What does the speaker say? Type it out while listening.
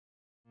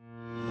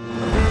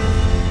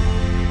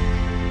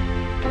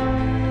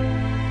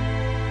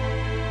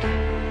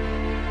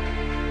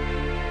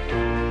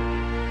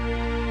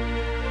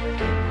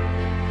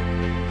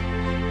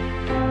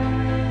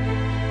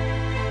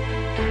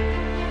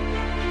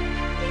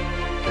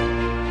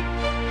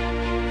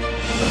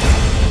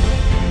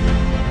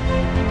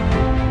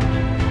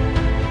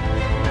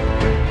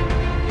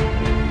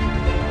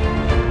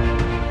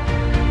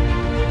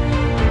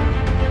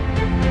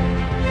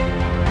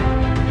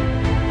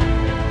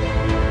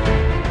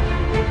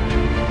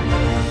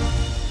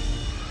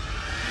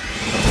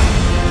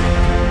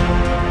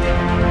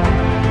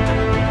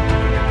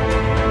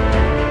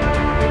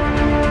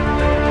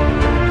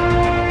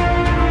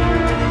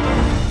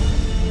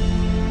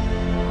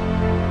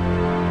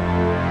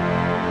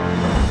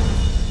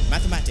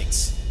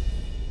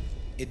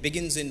It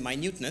begins in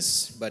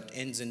minuteness, but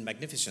ends in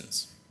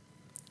magnificence.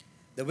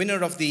 The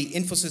winner of the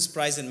Infosys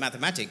Prize in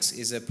Mathematics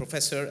is a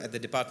professor at the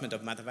Department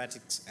of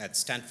Mathematics at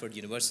Stanford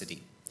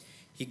University.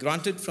 He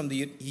graduated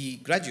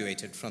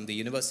from the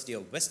University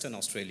of Western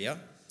Australia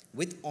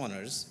with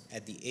honors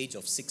at the age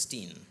of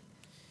 16.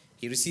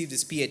 He received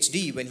his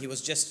PhD when he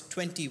was just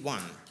 21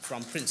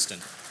 from Princeton.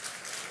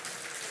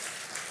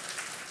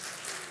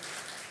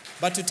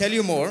 But to tell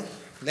you more,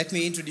 let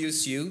me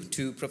introduce you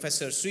to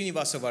Professor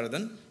Srinivasa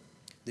Varadhan,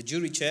 the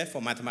Jury Chair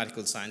for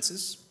Mathematical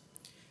Sciences.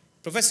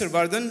 Professor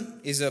Varadhan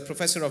is a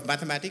professor of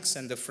mathematics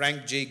and the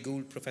Frank J.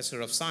 Gould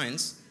Professor of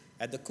Science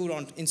at the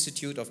Courant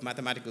Institute of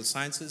Mathematical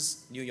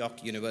Sciences, New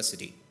York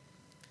University.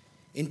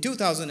 In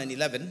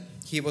 2011,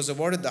 he was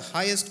awarded the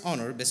highest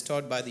honor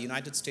bestowed by the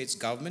United States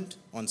government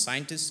on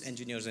scientists,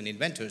 engineers, and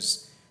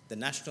inventors, the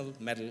National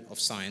Medal of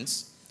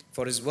Science,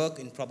 for his work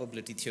in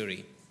probability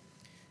theory.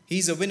 He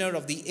is a winner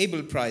of the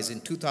Abel Prize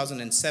in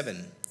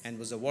 2007 and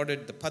was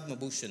awarded the Padma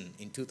Bhushan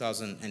in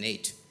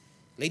 2008.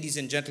 Ladies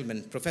and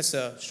gentlemen,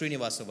 Professor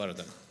Srinivasa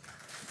Varadhan.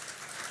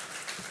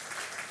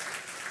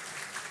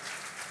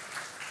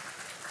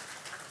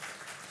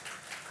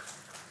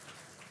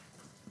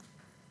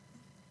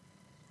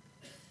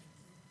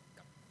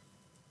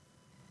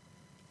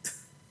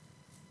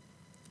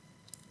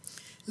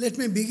 Let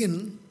me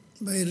begin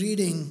by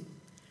reading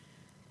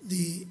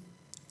the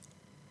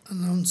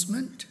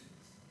announcement.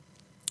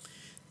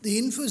 The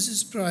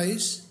Infosys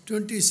Prize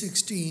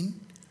 2016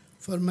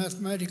 for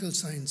Mathematical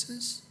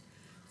Sciences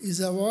is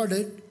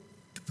awarded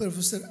to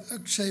Professor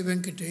Akshay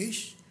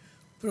Venkatesh,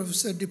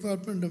 Professor,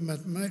 Department of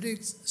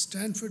Mathematics,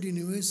 Stanford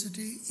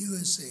University,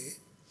 USA,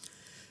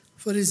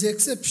 for his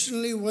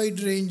exceptionally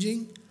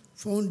wide-ranging,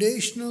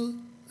 foundational,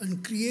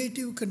 and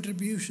creative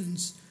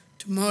contributions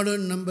to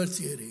modern number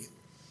theory.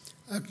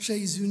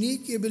 Akshay's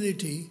unique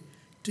ability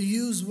to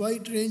use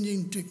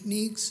wide-ranging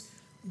techniques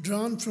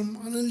drawn from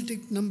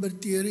analytic number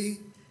theory,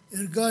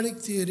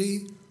 ergodic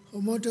theory,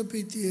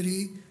 homotopy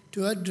theory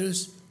to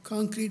address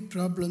concrete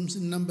problems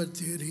in number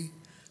theory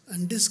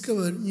and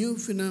discover new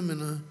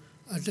phenomena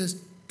attest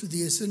to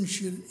the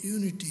essential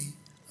unity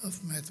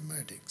of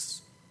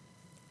mathematics.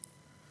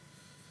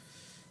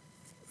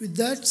 With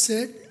that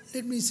said,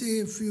 let me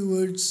say a few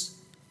words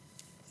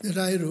that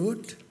I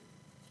wrote.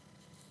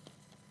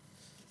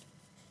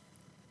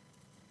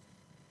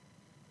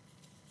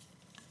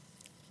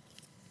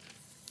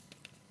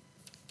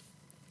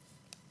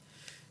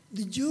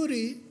 The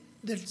jury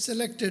that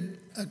selected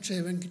Akshay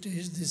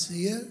Venkatesh this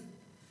year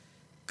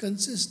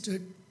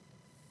consisted,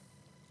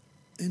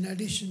 in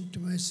addition to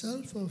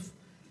myself, of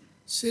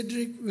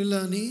Cedric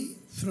Villani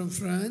from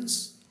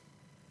France,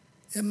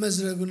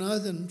 M.S.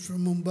 Raghunathan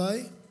from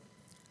Mumbai,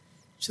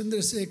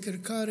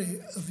 Chandrasekhar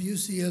Kare of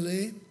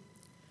UCLA,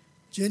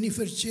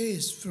 Jennifer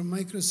Chase from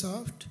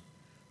Microsoft,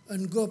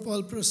 and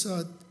Gopal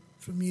Prasad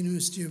from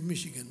University of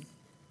Michigan.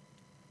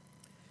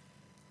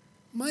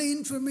 My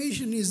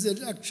information is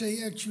that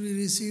Akshay actually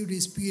received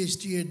his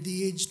PhD at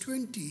the age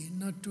 20,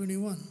 not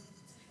 21.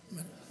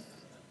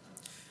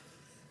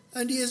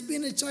 And he has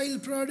been a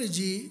child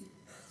prodigy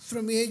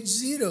from age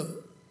 0,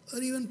 or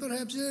even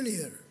perhaps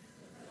earlier.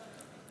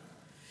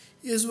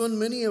 He has won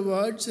many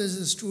awards as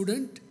a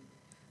student,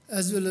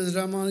 as well as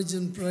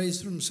Ramanujan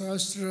Prize from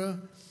Shastra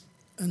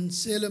and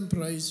Salem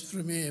Prize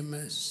from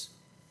AMS.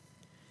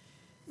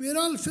 We are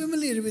all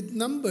familiar with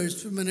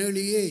numbers from an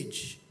early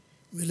age.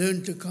 We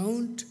learn to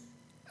count,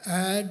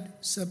 add,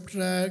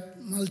 subtract,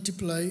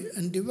 multiply,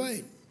 and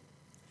divide.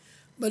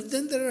 But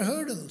then there are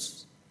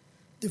hurdles.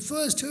 The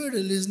first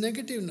hurdle is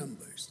negative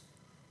numbers.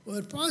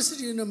 Or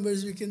positive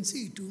numbers we can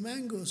see, 2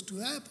 mangoes,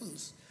 2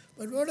 apples.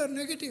 But what are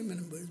negative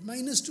numbers?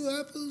 Minus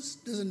 2 apples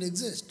doesn't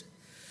exist.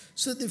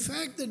 So the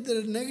fact that there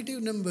are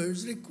negative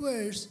numbers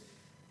requires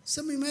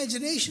some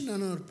imagination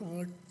on our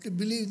part to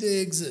believe they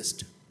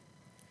exist.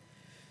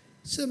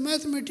 So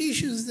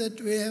mathematicians that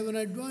way have an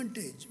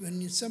advantage.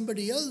 When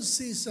somebody else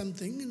sees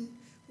something and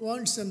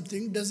wants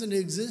something, doesn't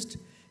exist,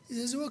 he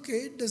says, okay,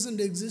 it doesn't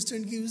exist,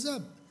 and gives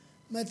up.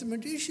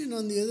 Mathematician,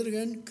 on the other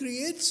hand,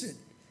 creates it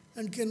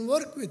and can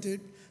work with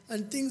it,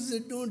 and things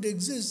that don't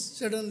exist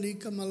suddenly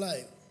come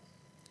alive,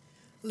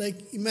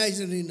 like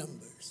imaginary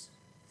numbers.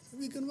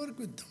 We can work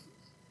with them.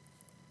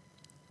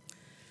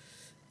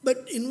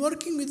 But in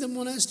working with them,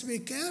 one has to be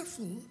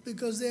careful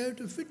because they have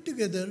to fit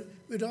together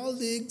with all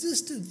the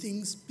existing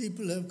things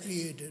people have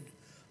created.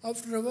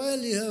 After a while,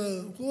 you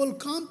have a whole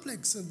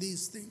complex of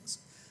these things,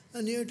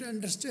 and you have to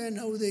understand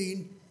how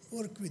they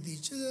work with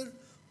each other,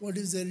 what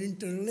is their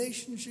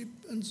interrelationship,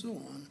 and so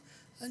on.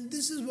 And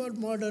this is what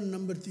modern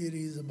number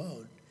theory is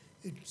about.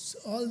 It's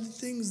all the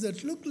things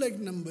that look like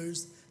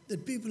numbers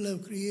that people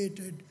have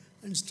created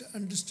and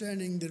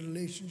understanding the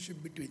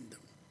relationship between them.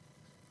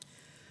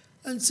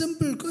 And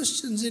simple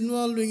questions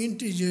involving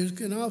integers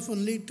can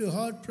often lead to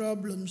hard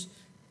problems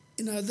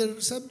in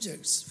other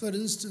subjects. For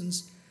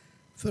instance,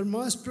 for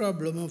math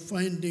problem of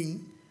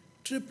finding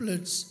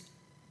triplets,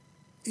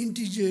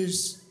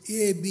 integers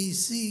a, b,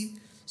 c,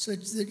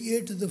 such that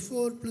a to the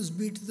 4 plus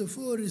b to the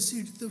 4 is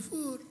c to the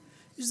 4,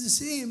 is the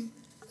same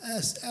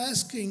as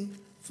asking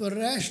for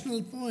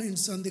rational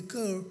points on the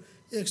curve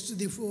x to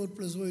the 4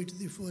 plus y to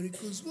the 4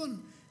 equals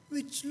 1,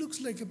 which looks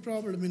like a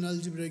problem in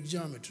algebraic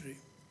geometry.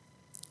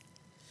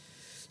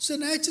 So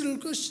natural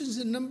questions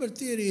in number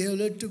theory have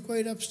led to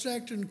quite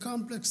abstract and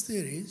complex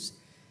theories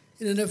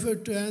in an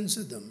effort to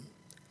answer them.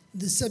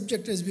 This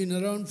subject has been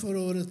around for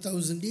over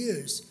 1,000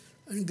 years,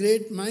 and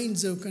great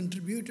minds have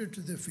contributed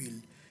to the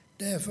field.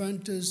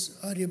 Diophantus,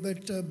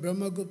 Aryabhatta,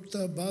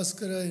 Brahmagupta,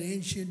 Bhaskara in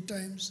ancient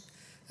times,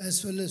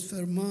 as well as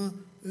Fermat,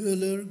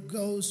 Euler,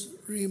 Gauss,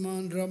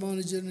 Riemann,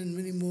 Ramanujan, and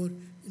many more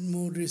in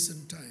more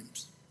recent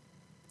times.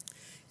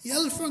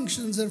 L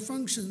functions are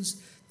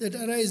functions that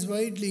arise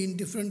widely in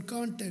different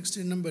contexts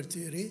in number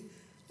theory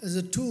as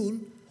a tool,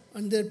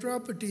 and their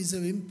properties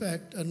have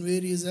impact on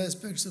various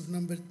aspects of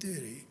number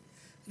theory.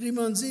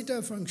 Riemann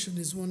zeta function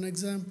is one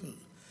example.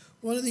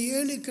 One of the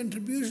early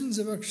contributions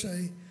of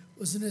Akshay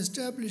was in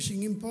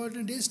establishing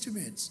important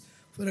estimates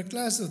for a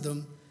class of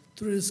them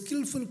through a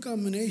skillful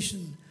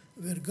combination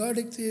of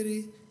ergodic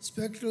theory,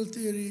 spectral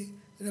theory,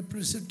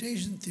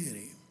 representation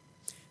theory.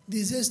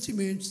 These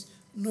estimates,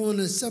 known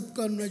as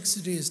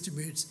subconvexity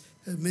estimates,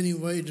 have many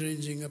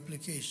wide-ranging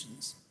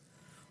applications.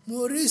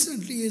 More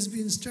recently, he has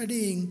been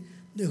studying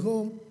the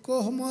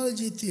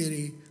cohomology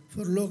theory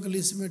for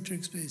locally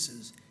symmetric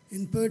spaces,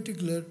 in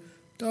particular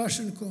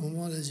torsion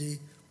cohomology,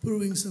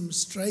 proving some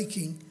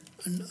striking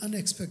and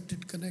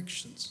unexpected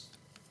connections.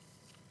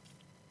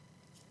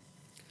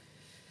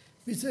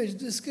 Besides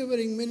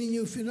discovering many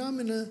new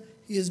phenomena,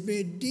 he has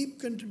made deep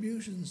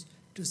contributions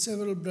to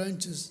several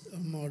branches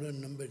of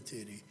modern number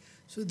theory.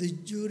 So the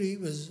jury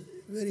was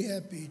very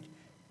happy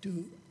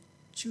to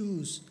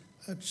choose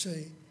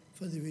Akshay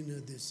for the winner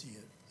this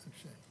year.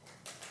 Akshay.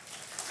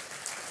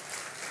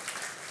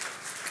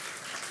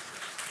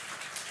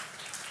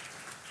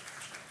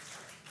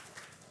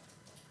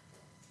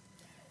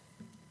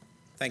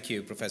 Thank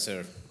you,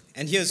 Professor.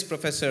 And here's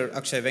Professor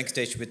Akshay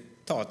Venkatesh with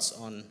thoughts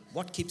on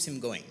what keeps him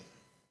going.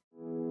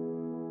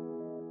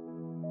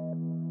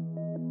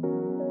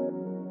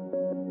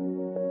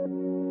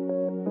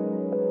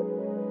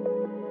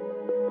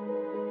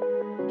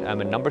 I'm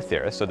a number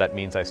theorist, so that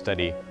means I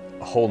study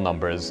whole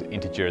numbers,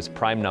 integers,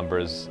 prime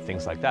numbers,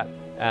 things like that.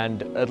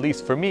 And at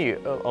least for me,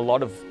 a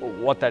lot of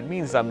what that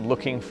means is I'm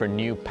looking for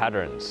new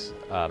patterns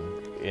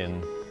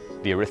in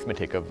the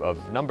arithmetic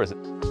of numbers.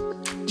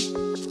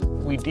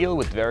 We deal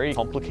with very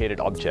complicated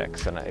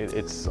objects, and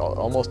it's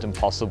almost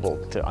impossible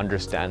to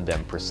understand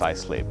them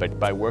precisely. But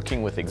by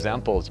working with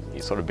examples,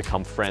 you sort of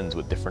become friends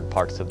with different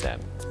parts of them.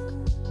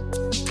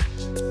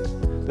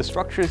 The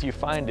structures you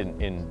find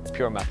in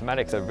pure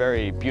mathematics are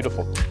very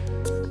beautiful.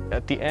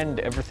 At the end,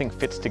 everything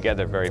fits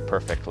together very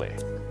perfectly,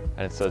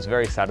 and so it's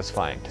very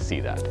satisfying to see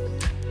that.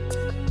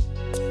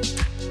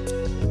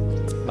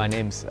 My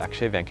name's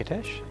Akshay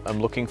Venkatesh. I'm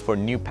looking for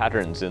new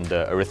patterns in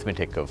the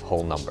arithmetic of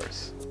whole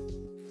numbers.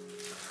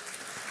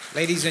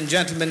 Ladies and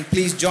gentlemen,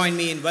 please join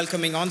me in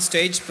welcoming on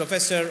stage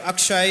Professor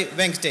Akshay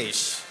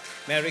Venkatesh.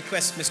 May I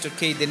request Mr.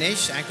 K.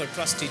 Dinesh, Anchor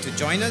Trustee, to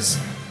join us.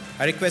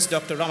 I request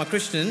Dr.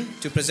 Ramakrishnan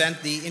to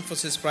present the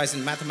Infosys Prize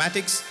in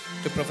Mathematics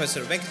to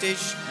Professor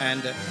Venkatesh,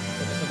 and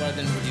Professor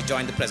Varadhan, would you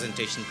join the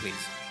presentation, please?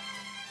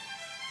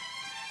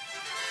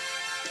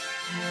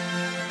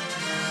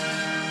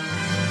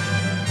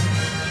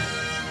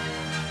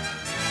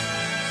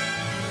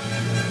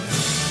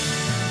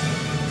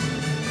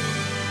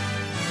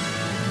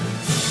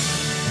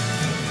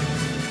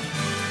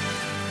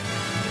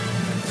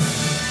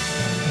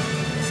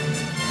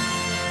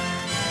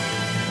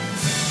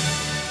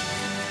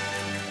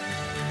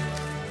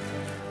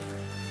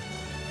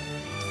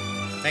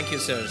 Thank you,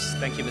 sirs.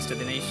 Thank you, Mr.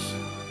 Dinesh.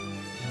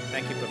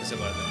 Thank you, Professor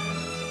Varadhan.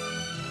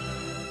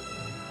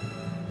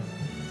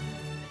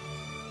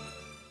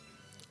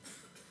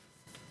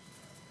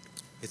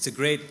 It's a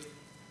great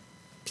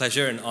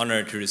pleasure and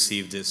honor to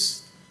receive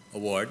this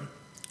award.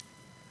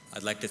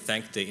 I'd like to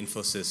thank the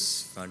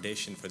Infosys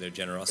Foundation for their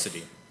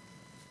generosity.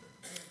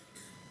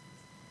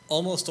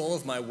 Almost all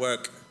of my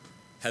work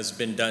has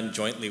been done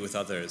jointly with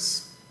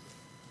others.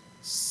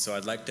 So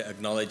I'd like to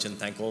acknowledge and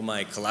thank all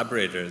my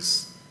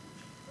collaborators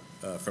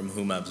from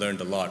whom I've learned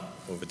a lot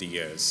over the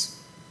years.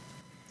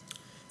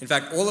 In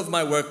fact, all of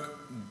my work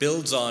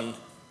builds on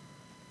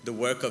the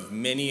work of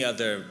many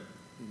other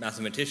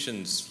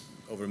mathematicians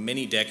over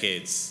many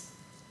decades.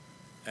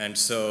 And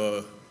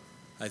so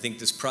I think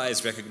this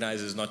prize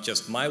recognizes not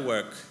just my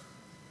work,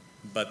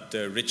 but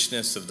the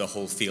richness of the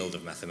whole field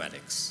of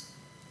mathematics.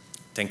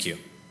 Thank you.